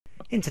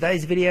In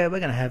today's video we're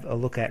going to have a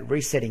look at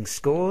resetting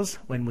scores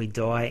when we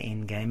die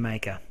in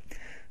GameMaker.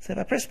 So if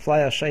I press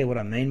play, I'll show you what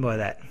I mean by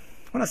that.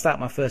 When I start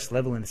my first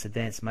level in this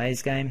advanced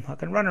maze game, I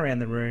can run around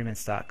the room and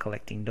start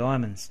collecting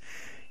diamonds.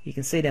 You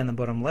can see down the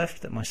bottom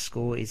left that my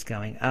score is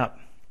going up.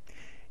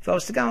 If I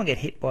was to go and get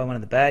hit by one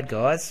of the bad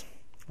guys,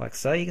 like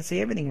so, you can see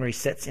everything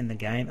resets in the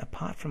game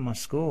apart from my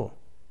score.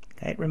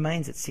 Okay, it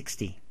remains at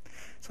 60.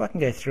 So I can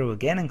go through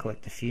again and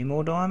collect a few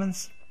more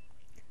diamonds.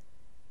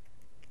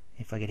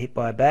 If I get hit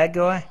by a bad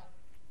guy,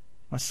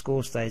 my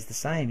score stays the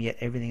same, yet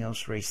everything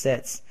else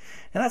resets.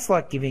 Now that's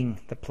like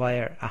giving the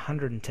player a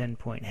 110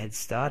 point head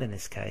start in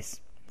this case.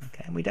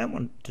 Okay, and we don't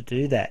want to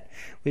do that.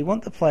 We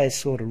want the player's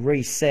score to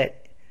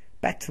reset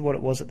back to what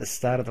it was at the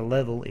start of the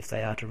level if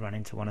they are to run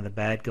into one of the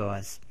bad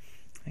guys.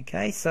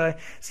 Okay, so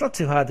it's not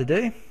too hard to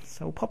do.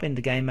 So we'll pop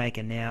into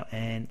GameMaker now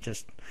and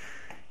just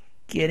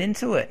get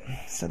into it.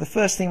 So the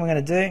first thing we're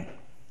going to do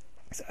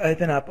is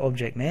open up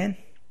Object Man,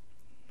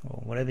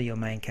 or whatever your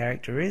main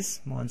character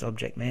is. Mine's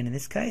Object Man in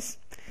this case.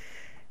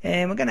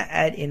 And we're going to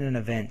add in an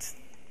event.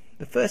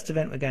 The first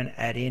event we're going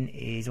to add in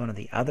is one of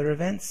the other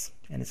events,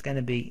 and it's going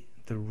to be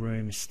the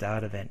room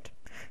start event.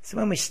 So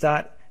when we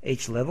start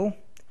each level,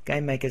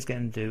 GameMaker is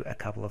going to do a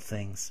couple of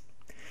things.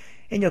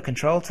 In your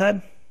control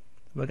tab,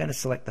 we're going to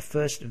select the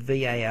first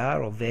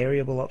VAR or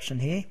variable option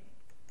here.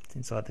 It's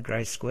inside the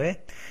grey square.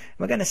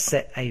 We're going to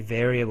set a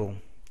variable.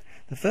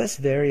 The first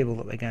variable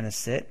that we're going to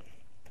set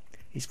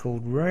is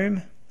called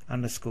room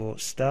underscore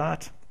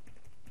start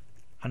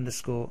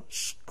underscore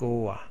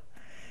score.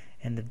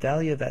 And the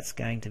value of that's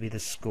going to be the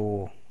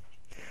score.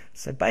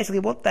 So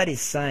basically what that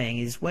is saying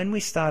is when we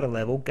start a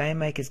level,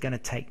 GameMaker is going to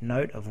take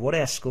note of what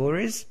our score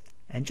is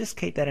and just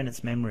keep that in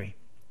its memory.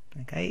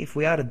 Okay, if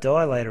we are to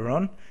die later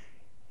on,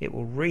 it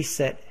will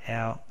reset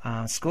our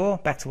score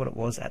back to what it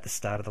was at the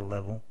start of the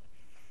level.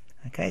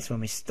 Okay, so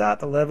when we start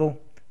the level,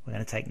 we're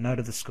going to take note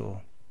of the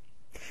score.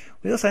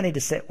 We also need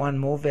to set one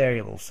more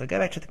variable. So go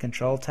back to the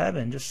control tab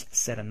and just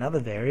set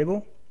another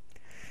variable.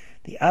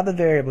 The other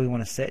variable we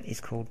want to set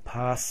is called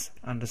pass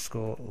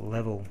underscore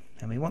level,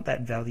 and we want that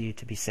value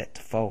to be set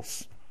to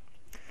false.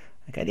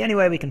 Okay, the only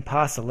way we can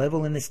pass a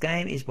level in this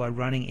game is by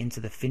running into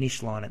the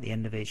finish line at the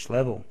end of each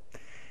level.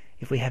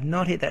 If we have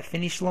not hit that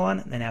finish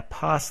line, then our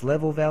pass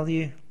level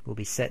value will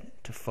be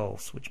set to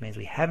false, which means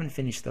we haven't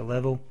finished the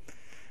level.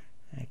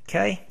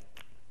 Okay,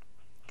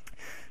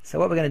 so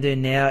what we're going to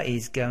do now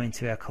is go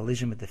into our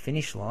collision with the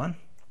finish line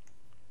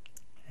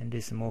and do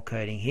some more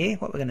coding here.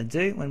 What we're going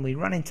to do when we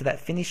run into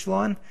that finish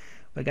line,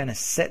 we're going to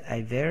set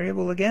a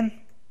variable again,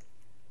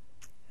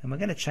 and we're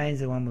going to change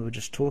the one we were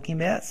just talking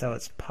about, so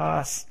it's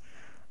pass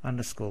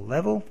underscore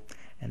level,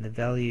 and the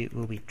value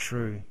will be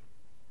true.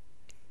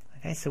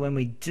 Okay, so when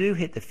we do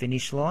hit the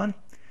finish line,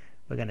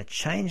 we're going to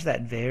change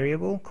that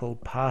variable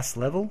called pass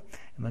level,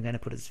 and we're going to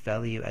put its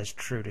value as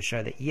true to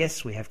show that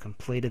yes, we have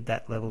completed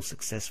that level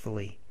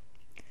successfully.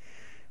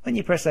 When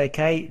you press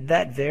OK,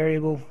 that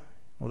variable,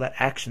 or that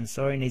action,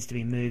 sorry, needs to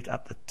be moved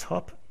up the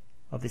top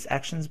of this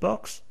actions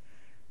box.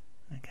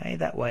 Okay,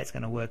 that way it's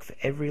going to work for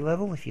every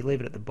level. If you leave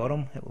it at the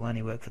bottom, it will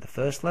only work for the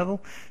first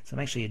level. So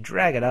make sure you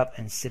drag it up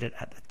and sit it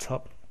at the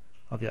top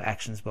of your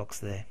actions box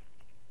there.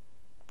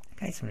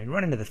 Okay, so when we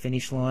run into the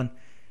finish line,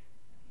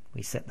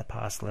 we set the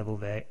pass level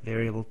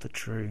variable to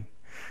true.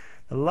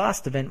 The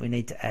last event we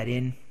need to add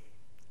in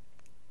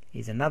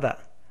is another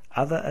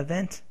other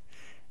event,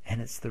 and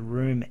it's the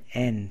room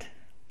end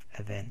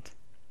event.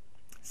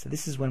 So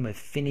this is when we've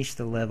finished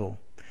the level.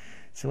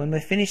 So when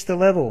we've finished the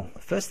level,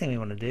 the first thing we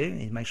want to do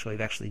is make sure we've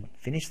actually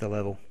finished the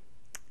level.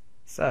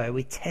 So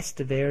we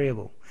test a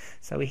variable.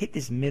 So we hit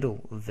this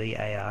middle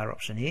VAR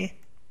option here.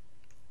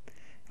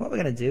 What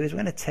we're going to do is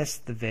we're going to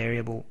test the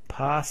variable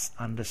pass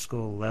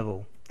underscore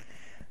level.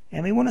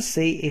 And we want to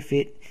see if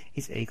it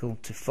is equal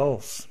to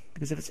false.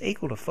 Because if it's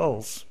equal to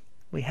false,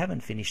 we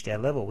haven't finished our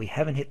level. We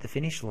haven't hit the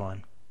finish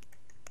line.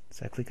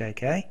 So click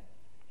OK.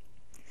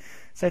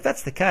 So if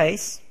that's the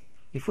case,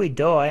 if we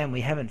die and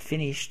we haven't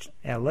finished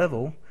our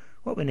level,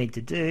 what we need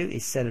to do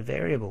is set a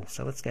variable.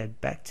 So let's go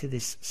back to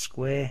this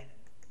square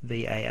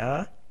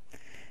VAR,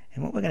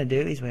 and what we're going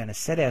to do is we're going to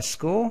set our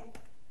score,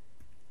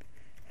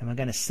 and we're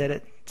going to set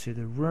it to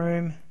the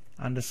room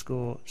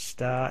underscore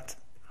start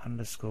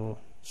underscore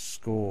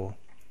score.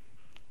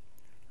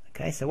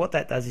 Okay, so what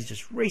that does is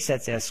just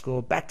resets our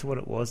score back to what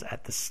it was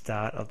at the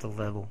start of the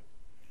level.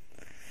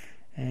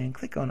 And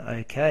click on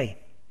OK.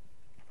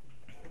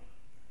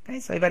 Okay,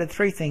 so we've added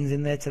three things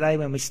in there today.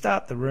 When we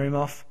start the room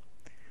off,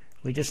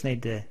 we just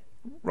need to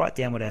write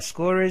down what our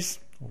score is,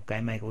 or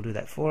GameMaker will do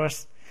that for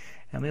us,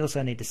 and we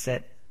also need to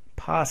set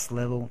pass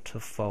level to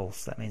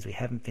false. That means we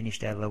haven't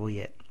finished our level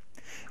yet.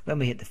 When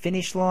we hit the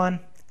finish line,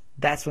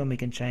 that's when we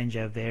can change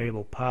our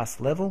variable pass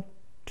level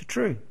to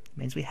true. It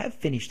means we have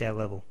finished our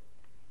level.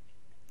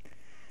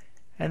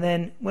 And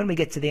then when we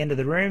get to the end of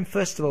the room,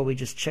 first of all we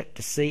just check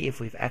to see if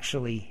we've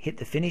actually hit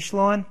the finish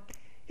line.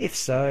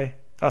 If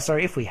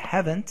we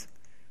haven't,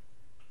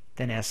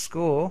 then our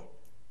score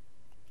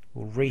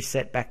will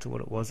reset back to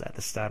what it was at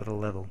the start of the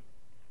level.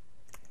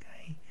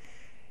 Okay.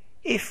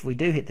 If we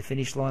do hit the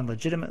finish line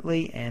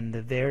legitimately and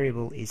the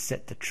variable is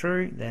set to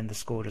true, then the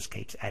score just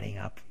keeps adding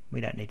up.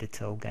 We don't need to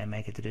tell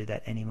GameMaker to do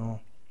that anymore.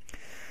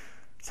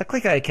 So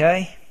click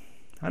OK.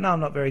 I know I'm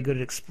not very good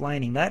at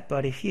explaining that,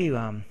 but if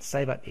you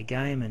save up your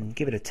game and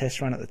give it a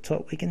test run at the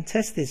top, we can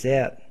test this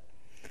out.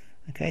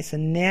 Okay, so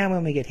now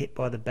when we get hit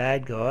by the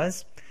bad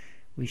guys,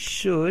 we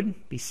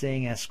should be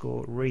seeing our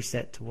score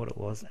reset to what it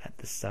was at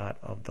the start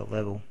of the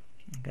level.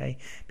 Okay,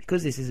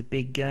 because this is a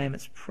big game,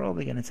 it's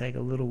probably going to take a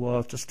little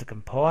while just to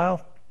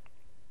compile.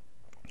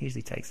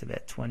 Usually takes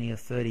about 20 or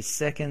 30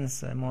 seconds,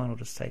 so mine will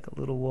just take a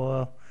little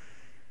while.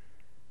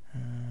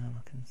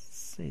 I can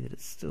see that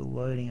it's still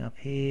loading up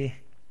here.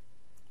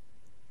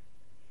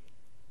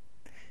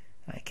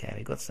 Okay,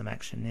 we've got some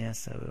action now,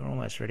 so we're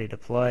almost ready to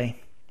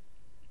play.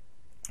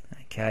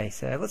 Okay,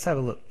 so let's have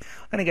a look.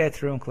 I'm going to go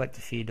through and collect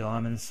a few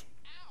diamonds.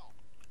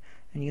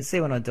 And you can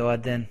see when I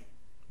died then,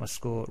 my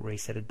score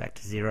resetted back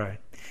to 0.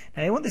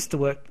 Now you want this to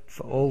work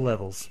for all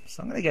levels,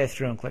 so I'm going to go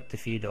through and collect a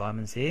few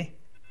diamonds here.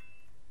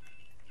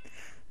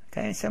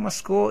 Okay, so my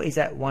score is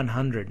at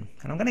 100,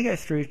 and I'm going to go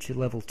through to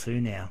level 2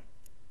 now.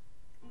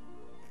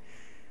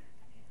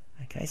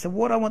 Okay, so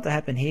what I want to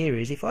happen here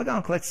is if I go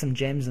and collect some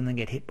gems and then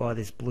get hit by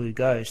this blue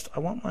ghost, I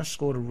want my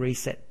score to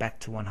reset back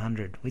to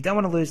 100. We don't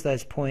want to lose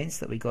those points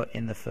that we got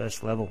in the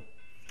first level.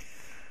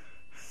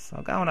 So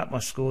I'll go on up my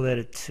score there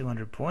to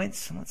 200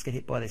 points, and let's get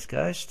hit by this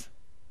ghost.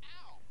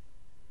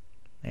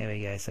 There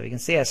we go, so we can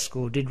see our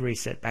score did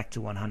reset back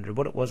to 100,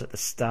 what it was at the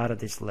start of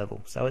this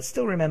level. So it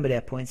still remembered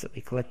our points that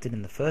we collected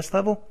in the first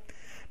level,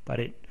 but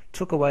it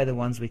took away the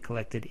ones we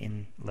collected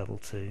in level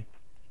 2.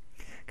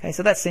 Okay,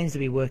 so that seems to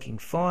be working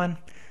fine.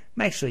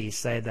 Make sure you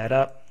save that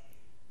up,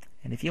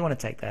 and if you want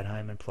to take that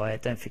home and play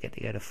it, don't forget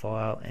to go to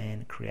File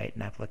and Create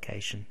an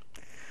Application.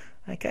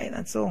 Okay,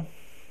 that's all.